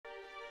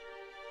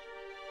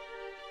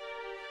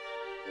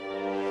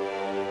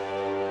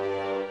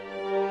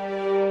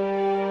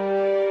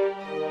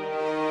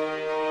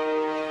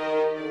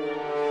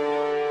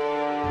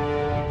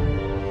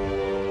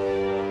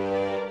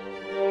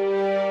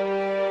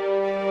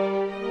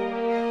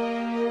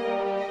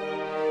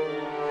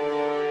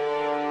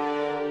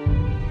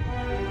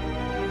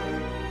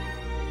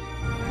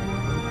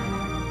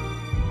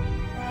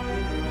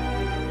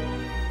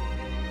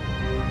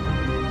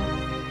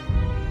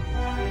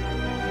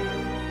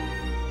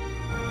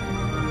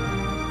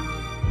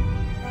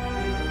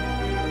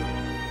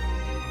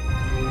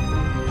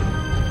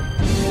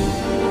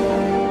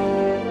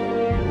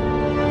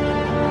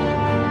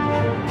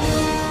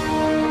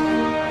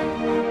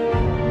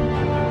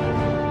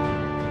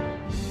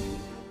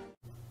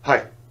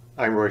Hi,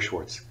 I'm Roy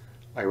Schwartz.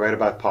 I write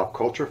about pop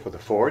culture for The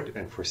Forward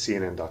and for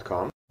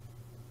CNN.com.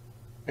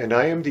 And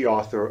I am the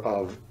author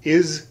of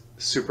Is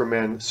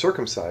Superman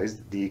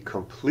Circumcised? The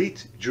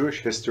Complete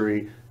Jewish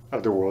History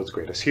of the World's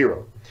Greatest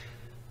Hero.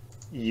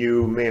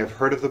 You may have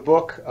heard of the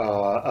book.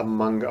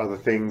 Among other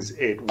things,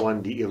 it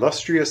won the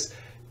illustrious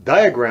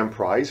Diagram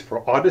Prize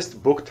for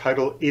Oddest Book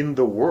Title in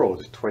the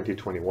World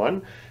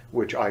 2021,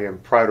 which I am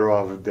prouder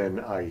of than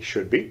I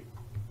should be.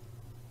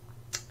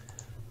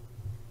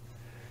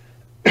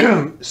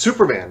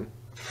 Superman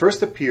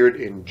first appeared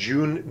in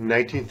June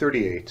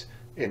 1938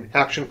 in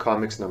Action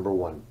Comics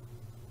 #1.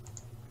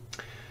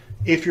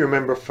 If you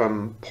remember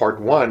from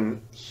part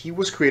 1, he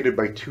was created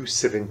by two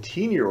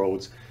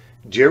 17-year-olds,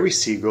 Jerry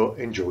Siegel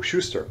and Joe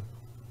Shuster.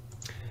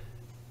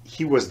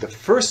 He was the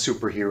first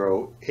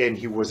superhero and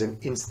he was an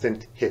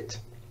instant hit.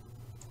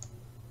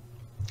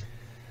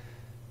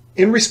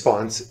 In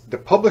response, the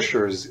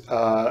publishers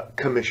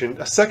commissioned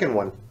a second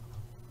one.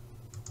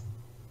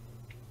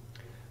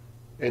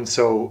 And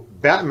so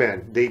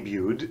Batman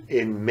debuted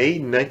in May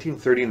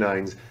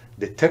 1939's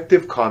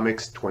Detective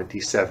Comics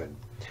 27.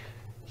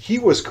 He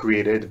was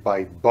created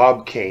by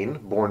Bob Kane,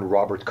 born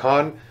Robert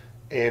Kahn,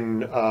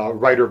 and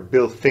writer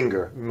Bill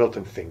Finger,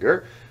 Milton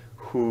Finger,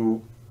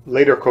 who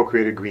later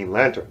co-created Green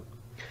Lantern.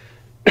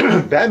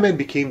 Batman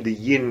became the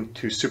yin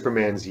to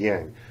Superman's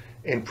yang,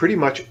 and pretty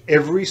much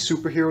every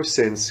superhero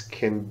since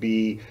can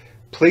be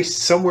placed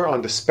somewhere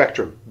on the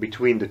spectrum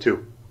between the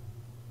two.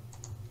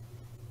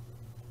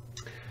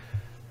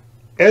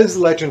 As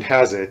legend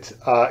has it,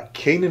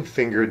 Kane and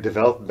Finger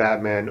developed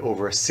Batman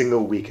over a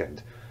single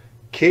weekend.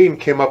 Kane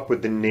came up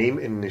with the name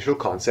and initial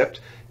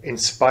concept,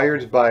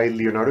 inspired by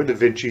Leonardo da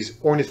Vinci's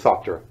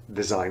ornithopter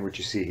design, which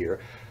you see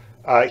here.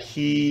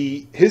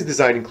 His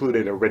design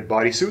included a red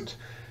bodysuit,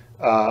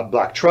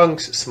 black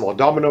trunks, small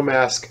domino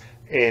mask,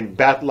 and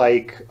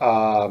bat-like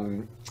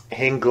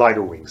hang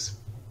glider wings.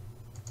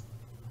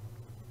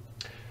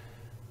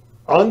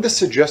 On the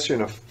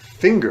suggestion of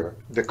Finger,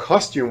 the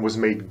costume was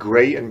made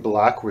gray and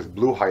black with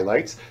blue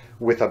highlights,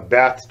 with a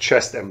bat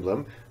chest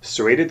emblem,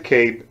 serrated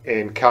cape,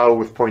 and cowl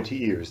with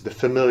pointy ears, the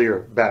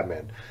familiar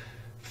Batman.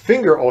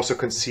 Finger also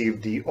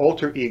conceived the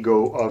alter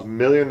ego of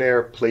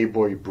millionaire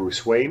playboy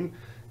Bruce Wayne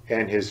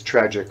and his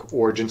tragic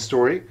origin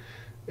story,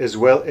 as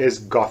well as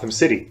Gotham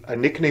City, a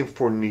nickname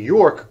for New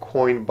York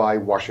coined by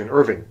Washington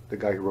Irving, the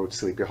guy who wrote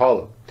Sleepy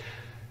Hollow.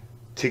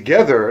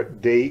 Together,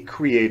 they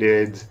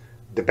created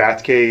the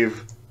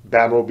Batcave,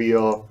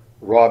 Batmobile,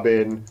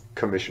 Robin,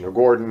 Commissioner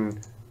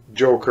Gordon,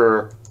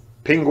 Joker,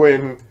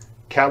 Penguin,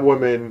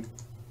 Catwoman,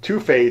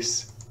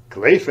 Two-Face,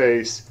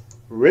 Clayface,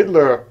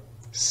 Riddler,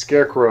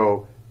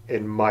 Scarecrow,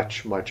 and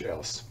much, much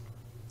else.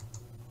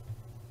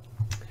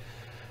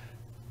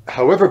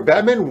 However,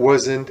 Batman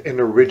wasn't an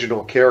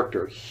original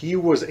character. He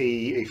was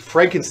a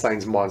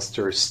Frankenstein's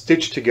monster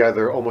stitched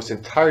together almost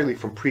entirely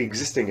from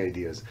pre-existing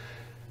ideas,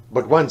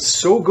 but one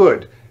so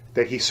good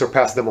that he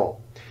surpassed them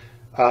all.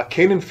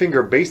 Kane and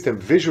Finger based him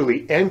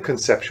visually and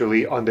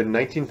conceptually on the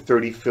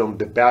 1930 film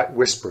The Bat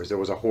Whispers. There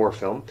was a horror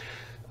film.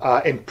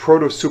 And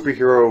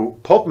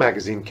proto-superhero pulp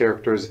magazine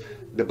characters,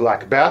 the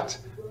Black Bat,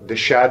 the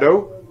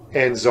Shadow,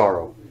 and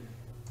Zorro.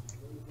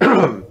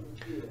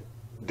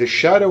 The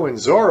Shadow and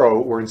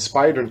Zorro were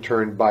inspired in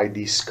turn by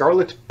the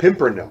Scarlet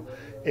Pimpernel,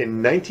 a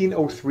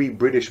 1903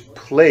 British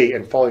play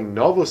and following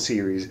novel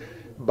series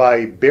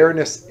by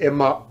Baroness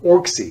Emma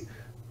Orczy.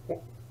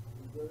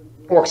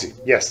 Orczy,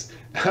 yes,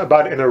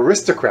 about an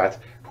aristocrat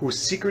who's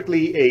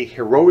secretly a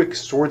heroic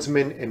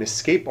swordsman and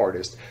escape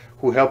artist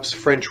who helps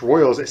French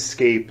royals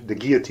escape the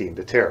guillotine,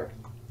 the terror.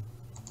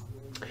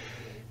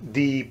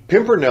 The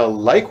Pimpernel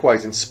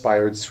likewise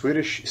inspired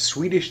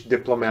Swedish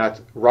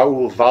diplomat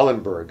Raoul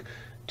Wallenberg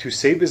to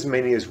save as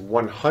many as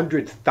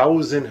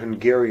 100,000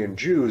 Hungarian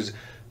Jews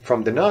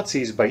from the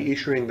Nazis by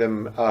issuing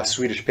them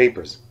Swedish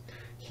papers.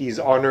 He's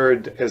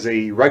honored as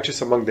a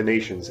righteous among the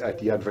nations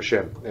at Yad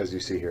Vashem, as you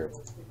see here.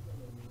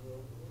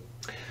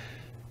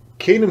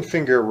 Kane and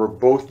Finger were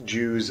both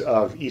Jews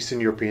of Eastern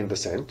European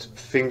descent.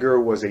 Finger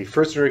was a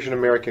first-generation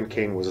American,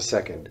 Kane was a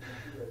second.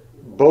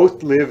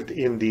 Both lived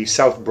in the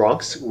South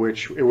Bronx,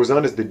 which it was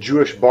known as the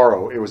Jewish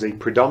Borough. It was a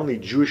predominantly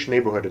Jewish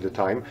neighborhood at the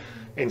time,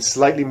 and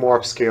slightly more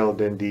upscale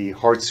than the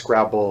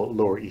hardscrabble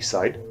Lower East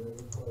Side.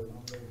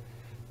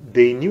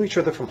 They knew each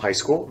other from high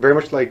school, very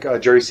much like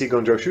Jerry Siegel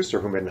and Joe Shuster,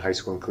 who met in high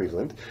school in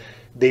Cleveland.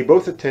 They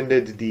both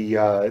attended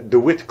the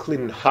DeWitt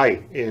Clinton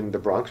High in the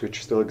Bronx,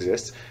 which still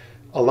exists,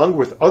 along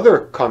with other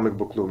comic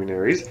book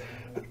luminaries,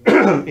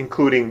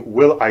 including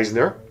Will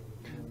Eisner,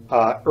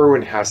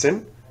 Irwin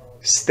Hassan,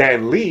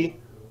 Stan Lee,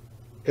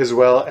 as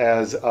well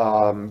as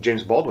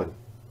James Baldwin.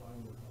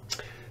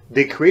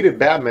 They created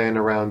Batman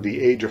around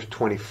the age of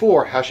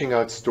 24, hashing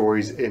out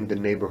stories in the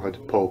neighborhood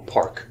Poe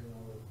Park.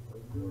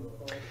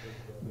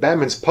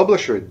 Batman's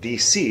publisher,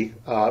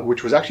 DC,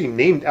 which was actually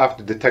named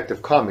after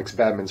Detective Comics,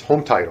 Batman's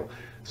home title.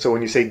 So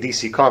when you say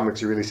DC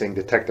Comics, you're really saying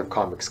Detective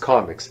Comics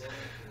comics.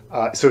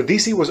 So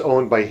DC was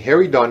owned by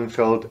Harry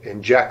Donenfeld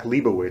and Jack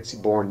Leibowitz,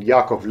 born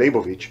Yakov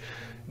Leibovich,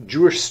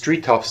 Jewish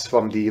street toughs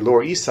from the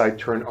Lower East Side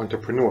turned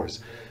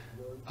entrepreneurs.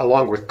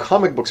 Along with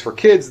comic books for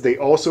kids, they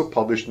also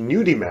published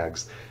nudie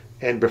mags.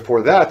 And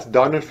before that,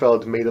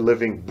 Donenfeld made a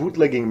living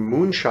bootlegging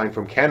moonshine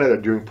from Canada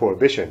during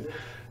Prohibition.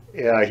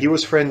 He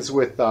was friends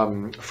with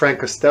Frank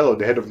Costello,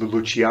 the head of the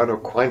Luciano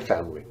crime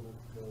family.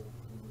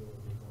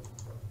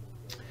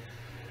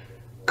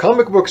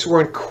 Comic books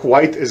weren't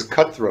quite as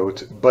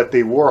cutthroat, but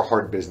they were a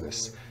hard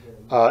business.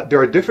 There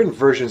are different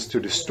versions to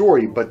the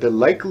story, but the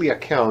likely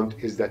account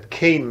is that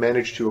Kane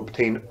managed to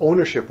obtain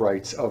ownership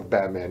rights of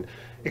Batman,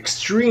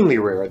 extremely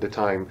rare at the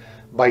time,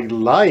 by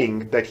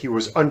lying that he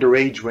was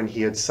underage when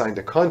he had signed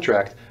a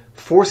contract,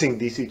 forcing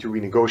DC to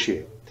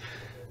renegotiate,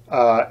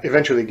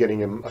 eventually getting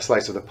him a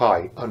slice of the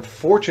pie.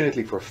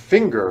 Unfortunately for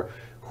Finger,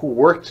 who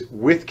worked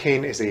with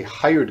Kane as a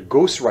hired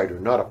ghostwriter,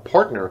 not a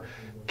partner,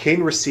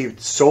 Kane received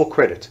sole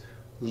credit,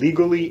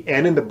 legally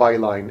and in the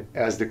byline,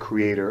 as the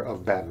creator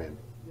of Batman.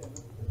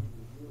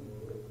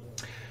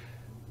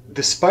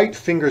 Despite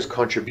Finger's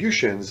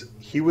contributions,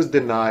 he was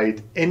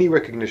denied any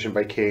recognition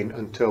by Kane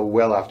until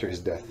well after his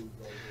death.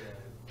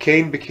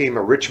 Kane became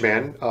a rich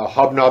man,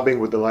 hobnobbing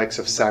with the likes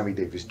of Sammy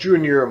Davis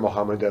Jr.,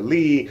 Muhammad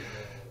Ali,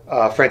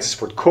 Francis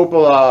Ford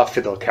Coppola,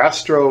 Fidel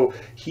Castro.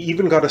 He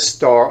even got a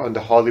star on the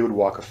Hollywood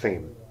Walk of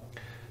Fame.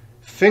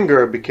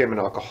 Finger became an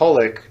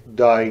alcoholic,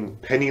 dying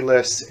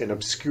penniless and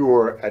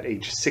obscure at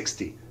age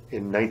 60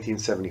 in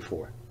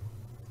 1974.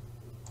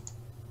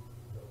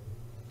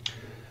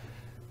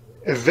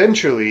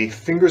 Eventually,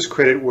 Finger's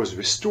credit was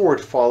restored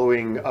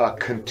following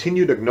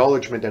continued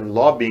acknowledgement and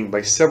lobbying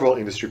by several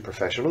industry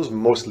professionals,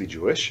 mostly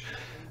Jewish.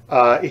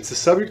 It's the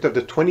subject of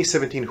the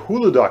 2017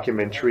 Hulu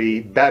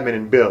documentary Batman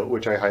and Bill,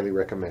 which I highly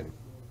recommend.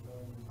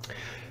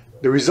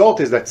 The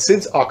result is that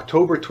since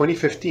October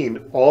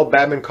 2015, all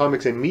Batman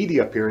comics and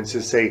media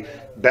appearances say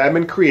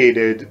Batman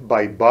created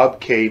by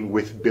Bob Kane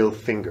with Bill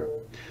Finger.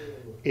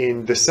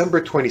 In December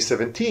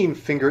 2017,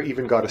 Finger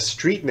even got a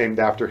street named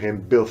after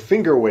him, Bill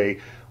Finger Way,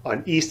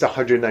 on East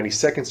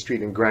 192nd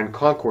Street in Grand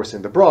Concourse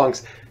in the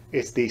Bronx.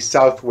 It's the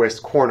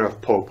southwest corner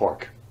of Poe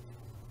Park.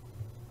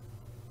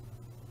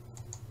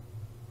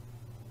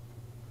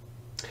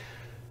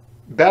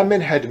 Batman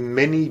had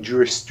many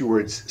Jewish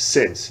stewards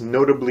since,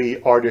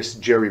 notably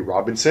artist Jerry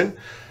Robinson,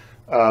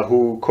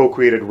 who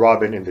co-created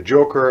Robin and the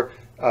Joker,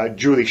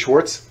 Julie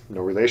Schwartz,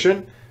 no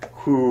relation,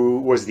 who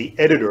was the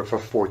editor for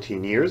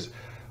 14 years,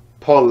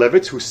 Paul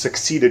Levitz, who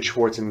succeeded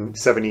Schwartz in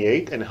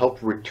 '78 and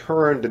helped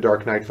return the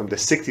Dark Knight from the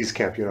 '60s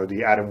camp, you know,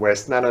 the Adam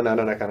West, kind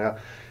of,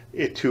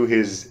 to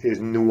his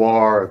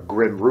noir,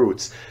 grim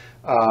roots,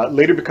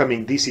 later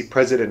becoming DC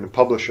president and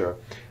publisher.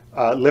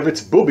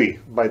 Levitz's booby,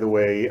 by the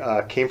way,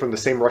 came from the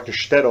same Rotten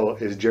shtetl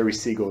as Jerry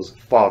Siegel's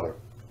father.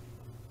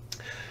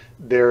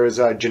 There's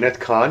Jeanette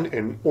Kahn,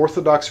 an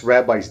Orthodox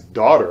rabbi's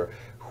daughter,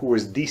 who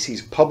was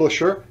DC's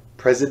publisher,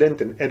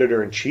 president, and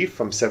editor-in-chief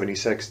from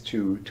 '76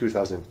 to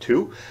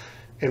 2002.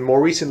 And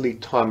more recently,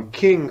 Tom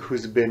King,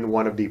 who's been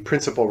one of the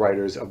principal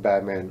writers of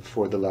Batman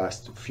for the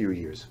last few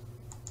years.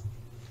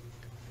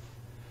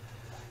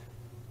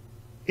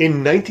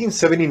 In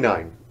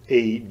 1979,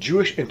 a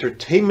Jewish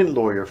entertainment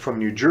lawyer from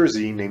New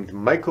Jersey named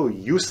Michael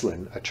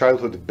Uslan, a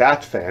childhood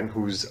Bat fan,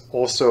 who's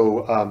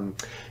also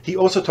he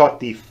also taught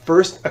the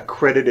first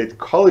accredited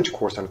college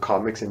course on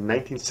comics in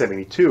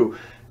 1972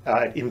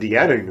 at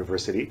Indiana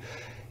University.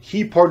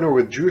 He partnered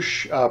with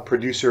Jewish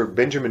producer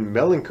Benjamin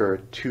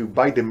Mellinker to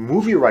buy the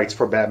movie rights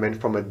for Batman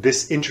from a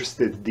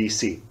disinterested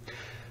DC.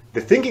 The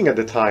thinking at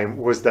the time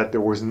was that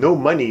there was no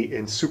money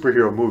in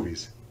superhero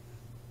movies.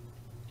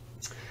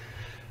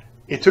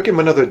 It took him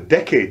another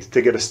decade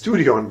to get a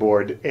studio on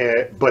board,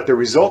 but the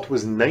result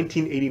was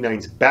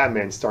 1989's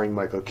Batman starring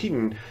Michael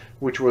Keaton,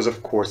 which was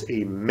of course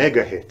a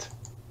mega hit.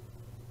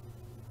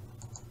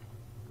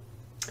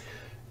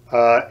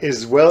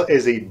 As well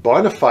as a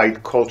bona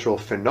fide cultural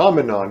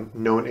phenomenon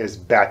known as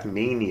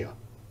Batmania.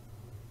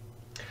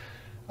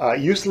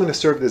 Uslan has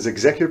served as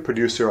executive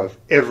producer of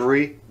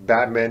every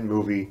Batman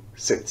movie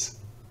since.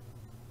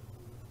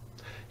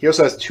 He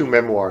also has 2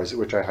 memoirs,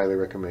 which I highly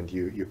recommend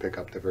you pick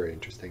up. They're very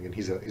interesting, and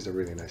he's a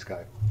really nice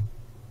guy.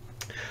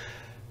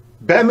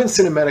 Batman's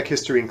cinematic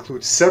history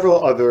includes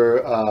several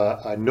other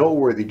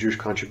noteworthy Jewish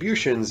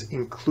contributions,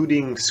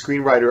 including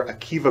screenwriter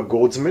Akiva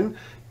Goldsman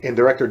and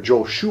director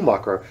Joel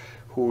Schumacher,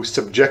 who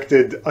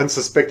subjected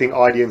unsuspecting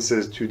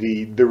audiences to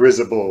the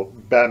derisible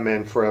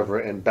Batman Forever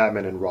and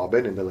Batman and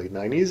Robin in the late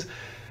 90s,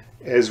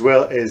 as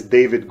well as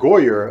David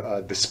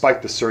Goyer,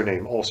 despite the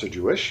surname, also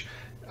Jewish,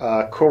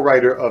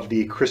 co-writer of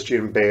the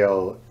Christian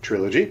Bale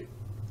trilogy.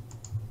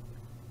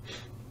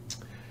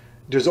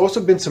 There's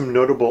also been some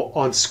notable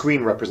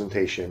on-screen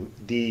representation.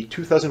 The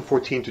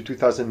 2014 to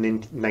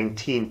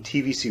 2019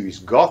 TV series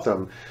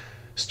Gotham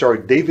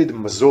starred David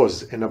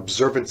Mazoz, an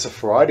observant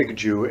Sephardic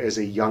Jew, as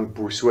a young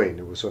Bruce Wayne.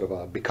 It was sort of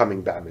a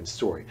becoming Batman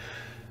story.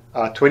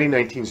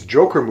 2019's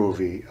Joker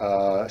movie,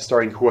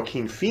 starring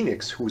Joaquin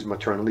Phoenix, who's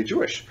maternally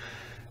Jewish.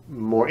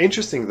 More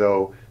interesting,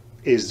 though,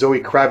 is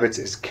Zoe Kravitz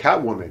as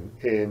Catwoman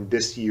in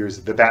this year's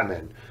The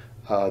Batman,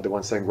 the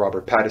one starring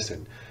Robert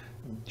Pattinson.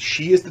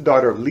 She is the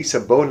daughter of Lisa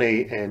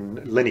Bonet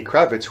and Lenny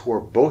Kravitz, who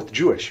are both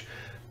Jewish.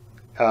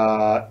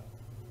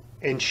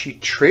 And she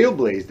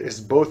trailblazed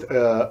as both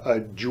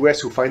a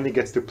Jewess who finally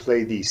gets to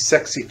play the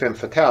sexy femme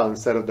fatale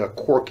instead of the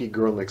quirky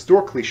girl next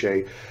door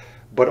cliche,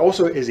 but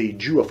also as a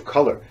Jew of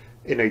color,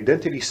 an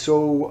identity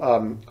so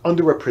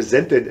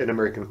underrepresented in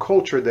American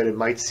culture that it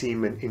might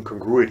seem an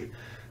incongruity.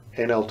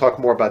 And I'll talk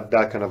more about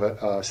that kind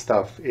of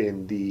stuff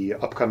in the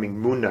upcoming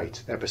Moon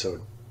Knight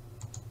episode.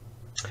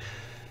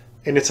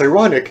 And it's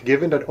ironic,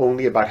 given that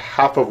only about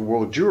half of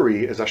world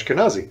Jewry is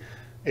Ashkenazi.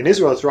 In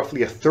Israel, it's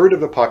roughly a third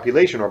of the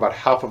population, or about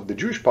half of the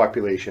Jewish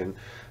population,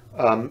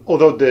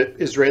 although the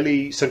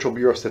Israeli Central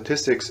Bureau of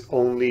Statistics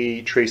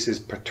only traces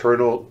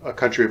paternal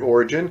country of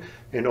origin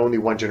and only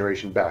one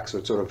generation back, so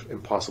it's sort of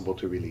impossible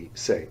to really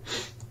say.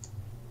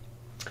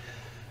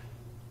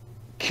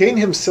 Kane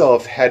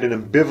himself had an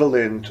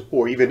ambivalent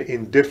or even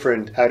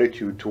indifferent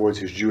attitude towards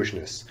his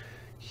Jewishness.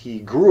 He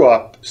grew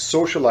up,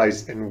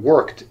 socialized, and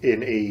worked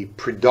in a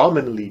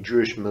predominantly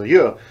Jewish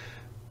milieu,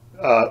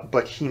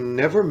 but he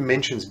never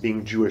mentions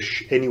being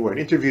Jewish anywhere in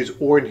interviews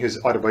or in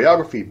his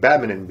autobiography,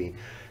 Batman and Me,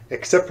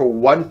 except for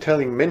one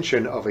telling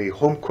mention of a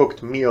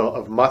home-cooked meal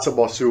of matzo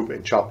ball soup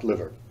and chopped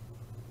liver.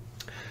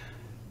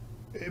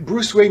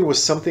 Bruce Wayne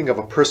was something of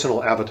a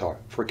personal avatar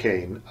for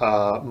Kane,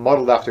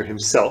 modeled after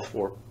himself,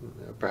 or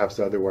perhaps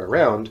the other way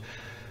around.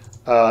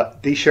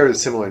 They shared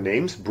similar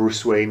names,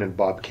 Bruce Wayne and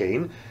Bob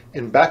Kane,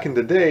 and back in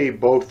the day,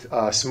 both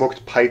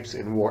smoked pipes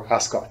and wore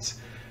ascots.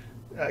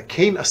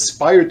 Kane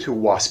aspired to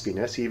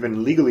waspiness. He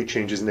even legally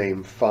changed his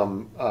name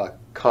from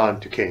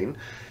Kahn to Kane.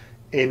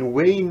 And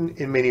Wayne,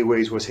 in many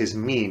ways, was his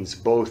means,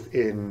 both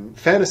in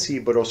fantasy,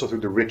 but also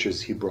through the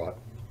riches he brought.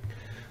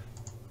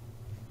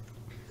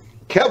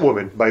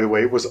 Catwoman, by the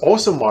way, was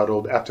also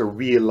modeled after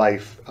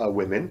real-life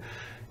women,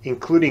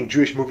 including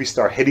Jewish movie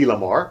star Hedy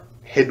Lamarr,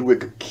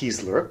 Hedwig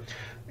Kiesler,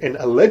 and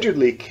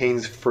allegedly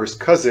Kane's first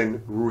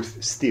cousin,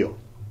 Ruth Steele.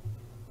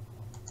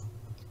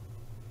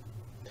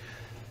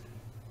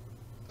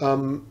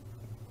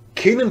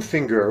 Kane and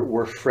Finger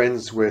were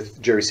friends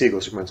with Jerry Siegel,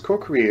 Superman's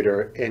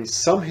co-creator, and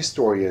some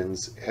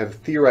historians have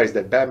theorized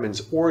that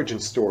Batman's origin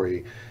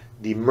story,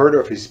 the murder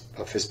of his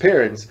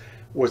parents,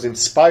 was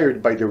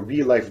inspired by the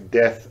real-life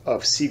death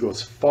of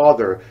Siegel's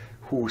father,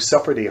 who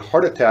suffered a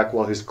heart attack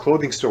while his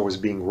clothing store was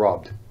being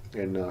robbed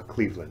in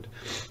Cleveland.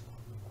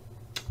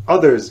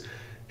 Others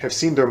have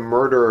seen their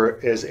murder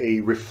as a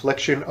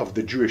reflection of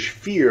the Jewish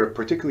fear,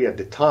 particularly at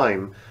the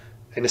time,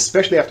 and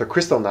especially after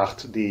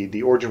Kristallnacht,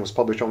 the origin was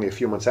published only a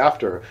few months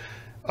after,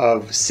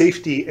 of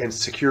safety and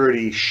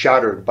security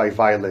shattered by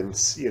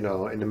violence, in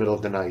the middle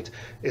of the night,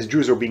 as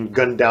Jews were being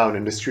gunned down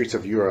in the streets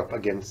of Europe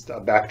against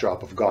a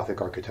backdrop of Gothic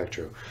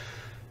architecture.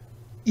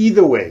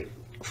 Either way,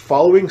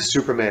 following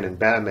Superman and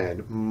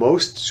Batman,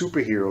 most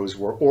superheroes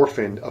were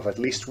orphaned of at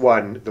least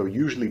one, though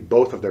usually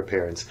both of their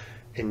parents,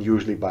 and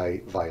usually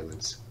by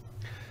violence.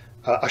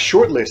 A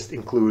short list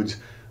includes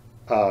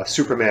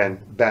Superman,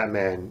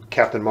 Batman,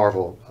 Captain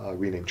Marvel,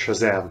 renamed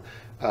Shazam,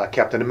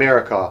 Captain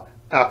America,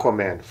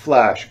 Aquaman,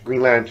 Flash,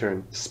 Green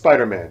Lantern,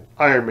 Spider-Man,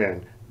 Iron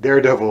Man,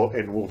 Daredevil,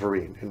 and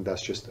Wolverine, and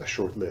that's just a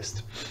short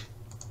list.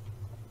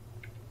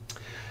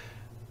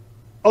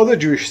 Other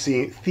Jewish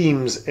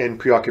themes and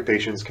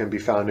preoccupations can be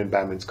found in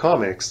Batman's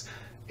comics.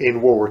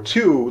 In World War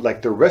II,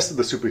 like the rest of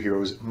the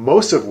superheroes,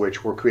 most of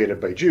which were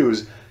created by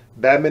Jews,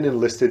 Batman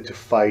enlisted to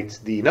fight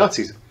the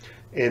Nazis.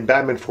 In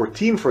Batman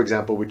 14, for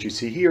example, which you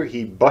see here,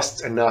 he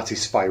busts a Nazi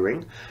spy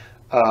ring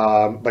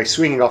by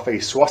swinging off a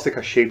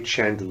swastika-shaped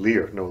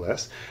chandelier, no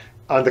less.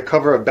 On the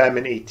cover of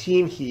Batman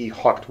 18, he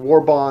hawked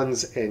war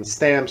bonds and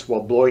stamps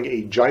while blowing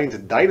a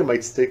giant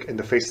dynamite stick in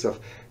the faces of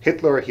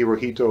Hitler,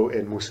 Hirohito,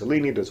 and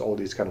Mussolini. There's all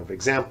these kind of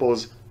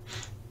examples.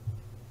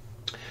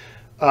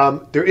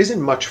 There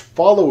isn't much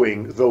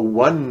following, though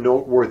one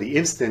noteworthy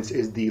instance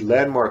is the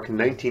landmark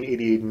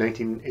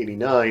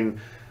 1988-1989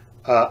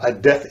 A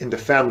Death in the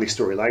Family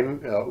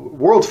storyline,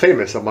 world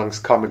famous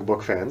amongst comic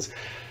book fans,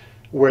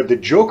 where the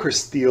Joker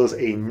steals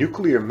a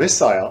nuclear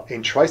missile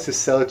and tries to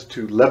sell it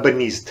to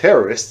Lebanese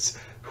terrorists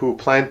who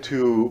plan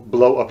to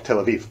blow up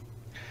Tel Aviv.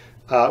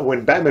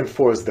 When Batman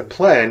foils the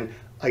plan,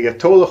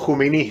 Ayatollah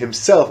Khomeini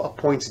himself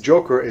appoints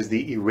Joker as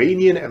the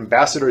Iranian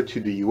ambassador to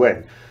the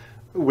UN,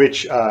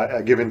 which,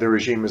 given the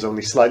regime, is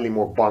only slightly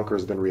more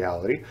bonkers than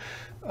reality.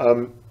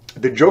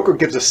 The Joker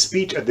gives a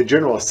speech at the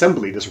General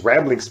Assembly, this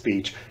rambling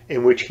speech,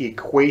 in which he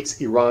equates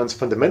Iran's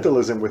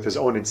fundamentalism with his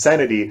own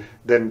insanity,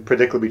 then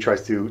predictably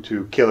tries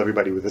to kill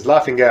everybody with his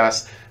laughing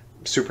gas.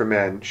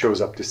 Superman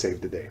shows up to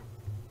save the day.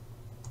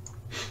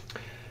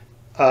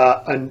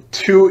 A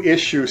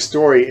two-issue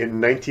story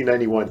in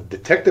 1991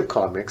 Detective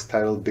Comics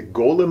titled The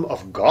Golem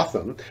of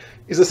Gotham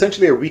is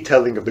essentially a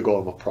retelling of The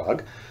Golem of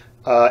Prague.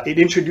 It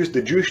introduced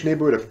the Jewish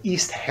neighborhood of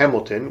East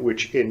Hamilton,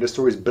 which in the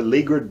story is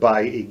beleaguered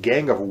by a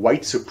gang of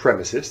white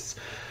supremacists.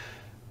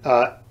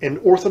 An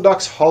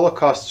Orthodox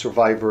Holocaust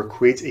survivor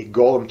creates a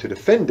golem to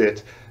defend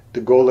it.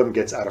 The golem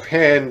gets out of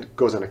hand,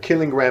 goes on a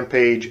killing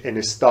rampage, and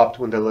is stopped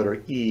when the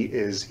letter E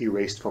is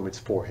erased from its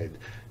forehead.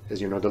 As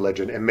you know, the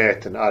legend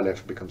Emet and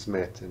Aleph becomes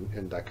Met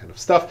and that kind of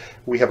stuff.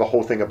 We have a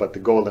whole thing about the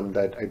golem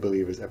that I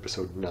believe is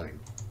episode 9.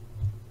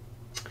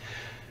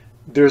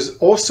 There's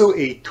also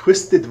a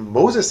Twisted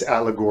Moses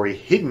allegory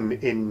hidden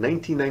in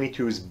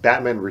 1992's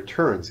Batman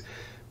Returns,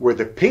 where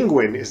the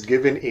Penguin is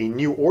given a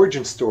new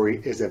origin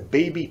story as a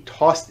baby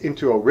tossed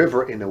into a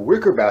river in a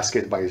wicker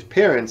basket by his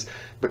parents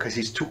because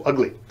he's too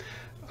ugly.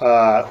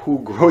 He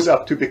grows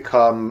up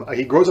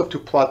to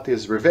plot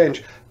his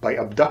revenge by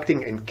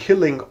abducting and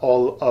killing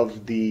all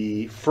of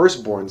the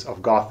firstborns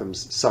of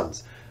Gotham's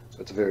sons. So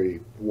it's a very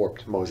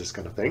warped Moses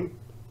kind of thing.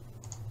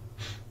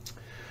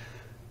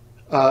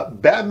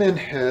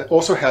 Batman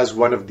also has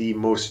one of the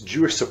most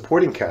Jewish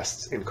supporting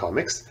casts in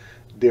comics.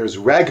 There's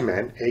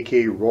Ragman,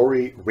 aka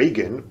Rory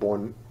Regan,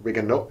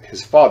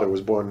 his father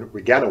was born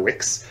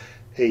Reganowicz,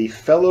 a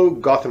fellow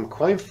Gotham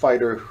crime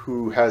fighter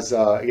who he has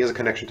a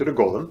connection to the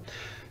Golem.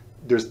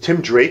 There's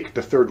Tim Drake,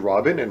 the third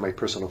Robin, and my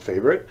personal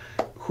favorite,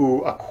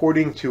 who,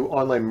 according to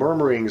online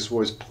murmurings,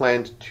 was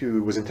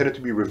intended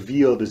to be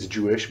revealed as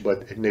Jewish,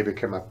 but it never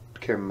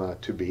came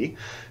to be.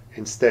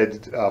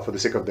 Instead, for the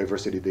sake of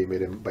diversity, they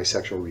made him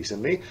bisexual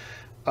recently.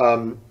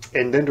 And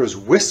then there's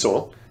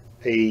Whistle,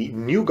 a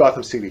new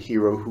Gotham City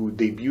hero who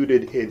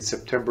debuted in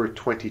September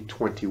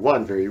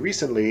 2021, very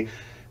recently,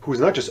 who's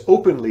not just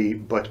openly,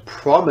 but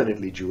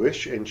prominently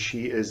Jewish, and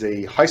she is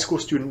a high school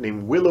student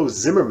named Willow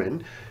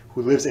Zimmerman,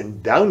 who lives in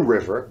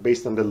Downriver,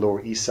 based on the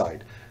Lower East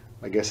Side.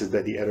 My guess is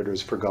that the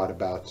editors forgot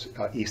about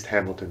East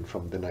Hamilton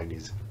from the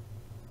 90s.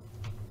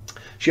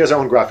 She has her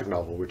own graphic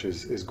novel, which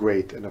is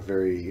great and a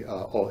very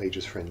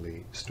all-ages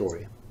friendly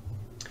story.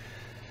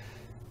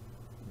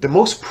 The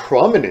most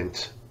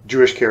prominent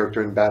Jewish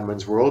character in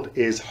Batman's world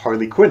is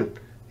Harley Quinn,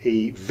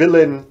 a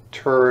villain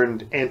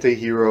turned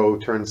anti-hero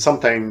turned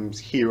sometimes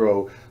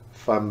hero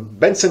from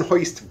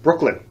Bensonhurst,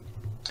 Brooklyn.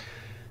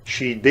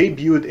 She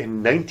debuted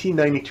in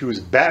 1992's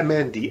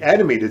Batman the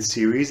Animated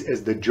Series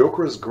as the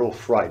Joker's Girl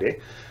Friday.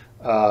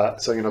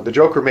 So, you know, the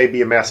Joker may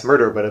be a mass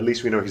murderer, but at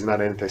least we know he's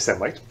not an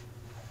anti-Semite.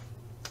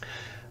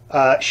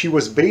 She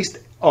was based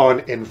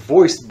on and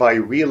voiced by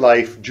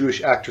real-life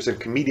Jewish actress and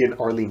comedian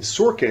Arlene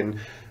Sorkin,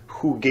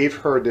 who gave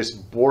her this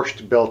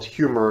borscht belt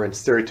humor and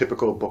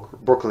stereotypical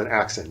Brooklyn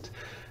accent.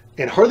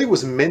 And Harley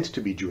was meant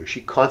to be Jewish.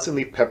 She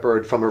constantly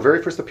peppered, from her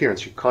very first appearance,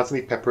 she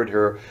constantly peppered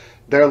her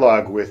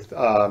dialogue with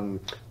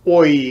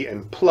oi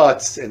and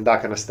plutz and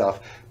that kind of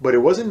stuff, but it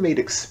wasn't made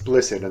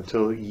explicit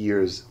until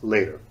years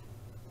later.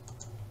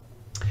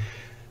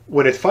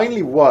 When it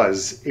finally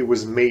was, she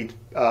was made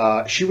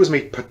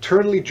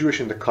paternally Jewish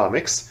in the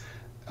comics,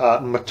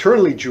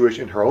 maternally Jewish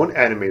in her own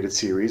animated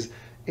series,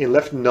 and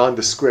left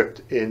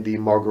nondescript in the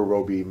Margot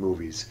Robbie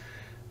movies.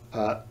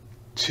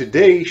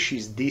 Today,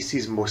 she's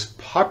DC's most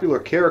popular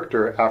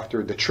character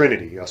after the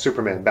Trinity,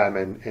 Superman,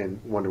 Batman, and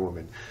Wonder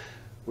Woman,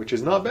 which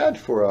is not bad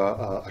for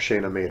a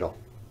Shayna Maidel.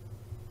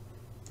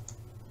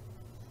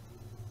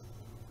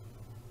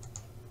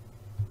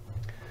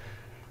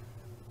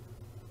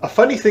 A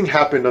funny thing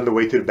happened on the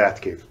way to the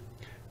Batcave.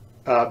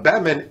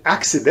 Batman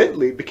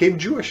accidentally became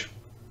Jewish.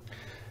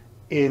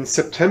 In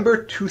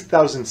September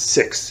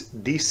 2006,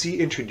 DC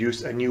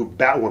introduced a new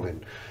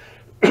Batwoman,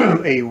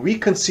 a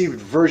reconceived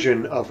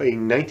version of a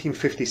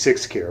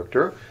 1956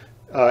 character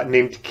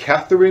named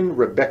Catherine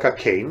Rebecca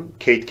Kane,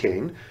 Kate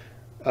Kane,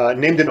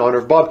 named in honor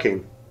of Bob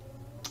Kane.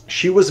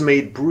 She was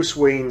made Bruce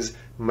Wayne's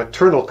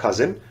maternal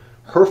cousin,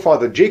 her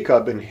father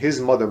Jacob and his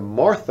mother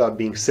Martha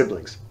being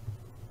siblings.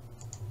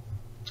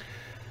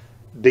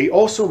 They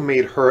also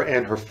made her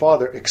and her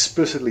father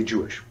explicitly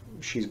Jewish.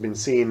 She's been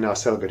seen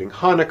celebrating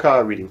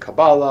Hanukkah, reading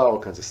Kabbalah, all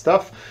kinds of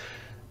stuff.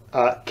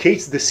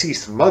 Kate's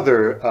deceased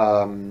mother,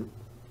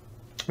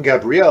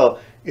 Gabrielle,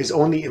 is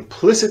only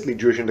implicitly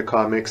Jewish in the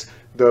comics,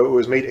 though it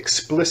was made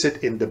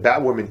explicit in the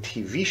Batwoman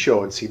TV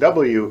show on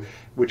CW,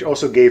 which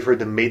also gave her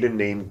the maiden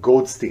name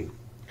Goldstein.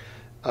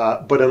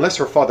 But unless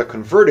her father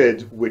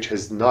converted, which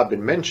has not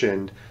been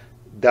mentioned,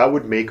 that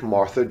would make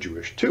Martha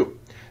Jewish too.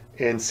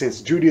 And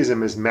since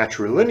Judaism is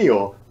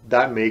matrilineal,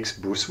 that makes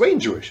Bruce Wayne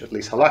Jewish, at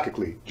least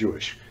halakhically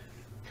Jewish.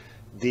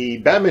 The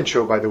Batman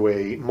show, by the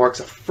way, marks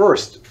a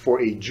first for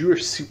a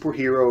Jewish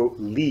superhero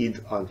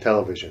lead on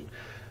television.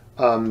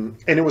 And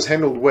it was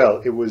handled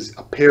well. It was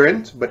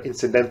apparent but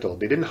incidental.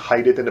 They didn't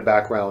hide it in the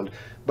background,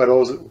 but it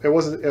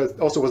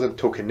also wasn't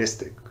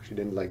tokenistic. She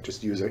didn't like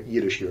just use a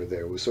Yiddish here or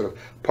there. It was sort of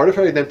part of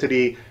her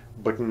identity,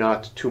 but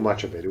not too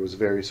much of it. It was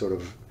very sort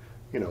of,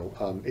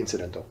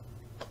 incidental.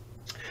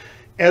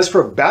 As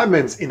for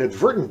Batman's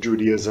inadvertent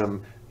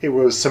Judaism, it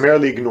was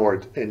summarily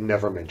ignored and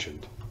never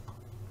mentioned.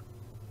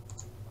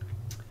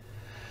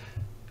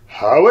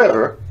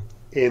 However,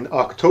 in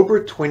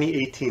October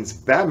 2018's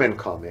Batman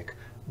comic,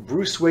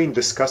 Bruce Wayne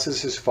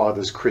discusses his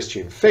father's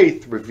Christian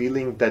faith,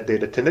 revealing that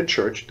they'd attended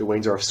church. The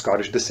Waynes are of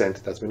Scottish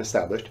descent, that's been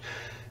established,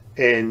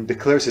 and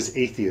declares his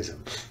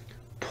atheism.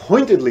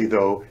 Pointedly,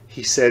 though,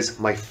 he says,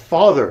 "My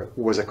father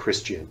was a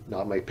Christian,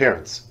 not my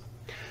parents."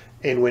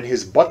 And when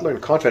his butler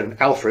and confidant,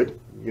 Alfred,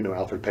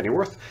 Alfred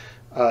Pennyworth,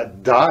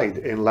 died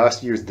in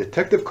last year's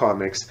Detective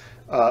Comics,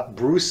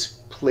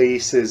 Bruce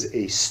places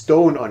a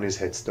stone on his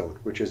headstone,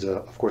 which is,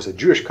 of course, a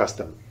Jewish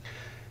custom.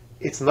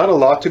 It's not a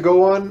lot to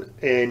go on,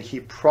 and he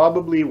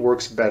probably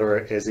works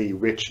better as a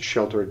rich,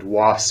 sheltered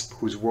wasp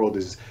whose world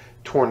is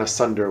torn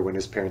asunder when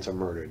his parents are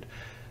murdered.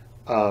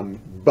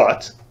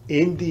 But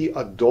in the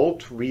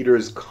adult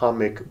reader's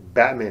comic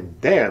Batman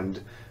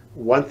Damned,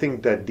 one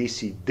thing that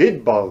DC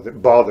did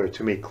bother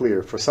to make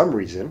clear for some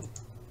reason,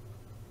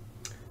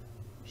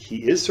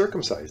 he is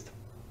circumcised.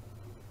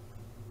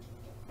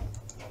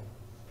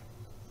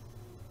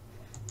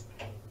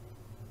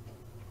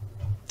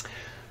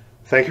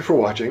 Thank you for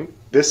watching.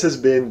 This has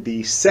been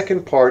the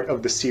second part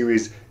of the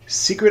series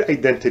Secret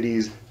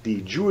Identities,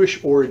 the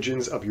Jewish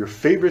origins of your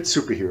favorite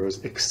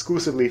superheroes,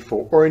 exclusively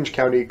for Orange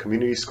County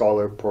Community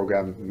Scholar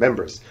Program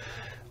members.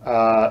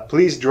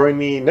 Please join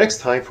me next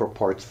time for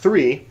part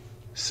 3,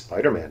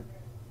 Spider-Man.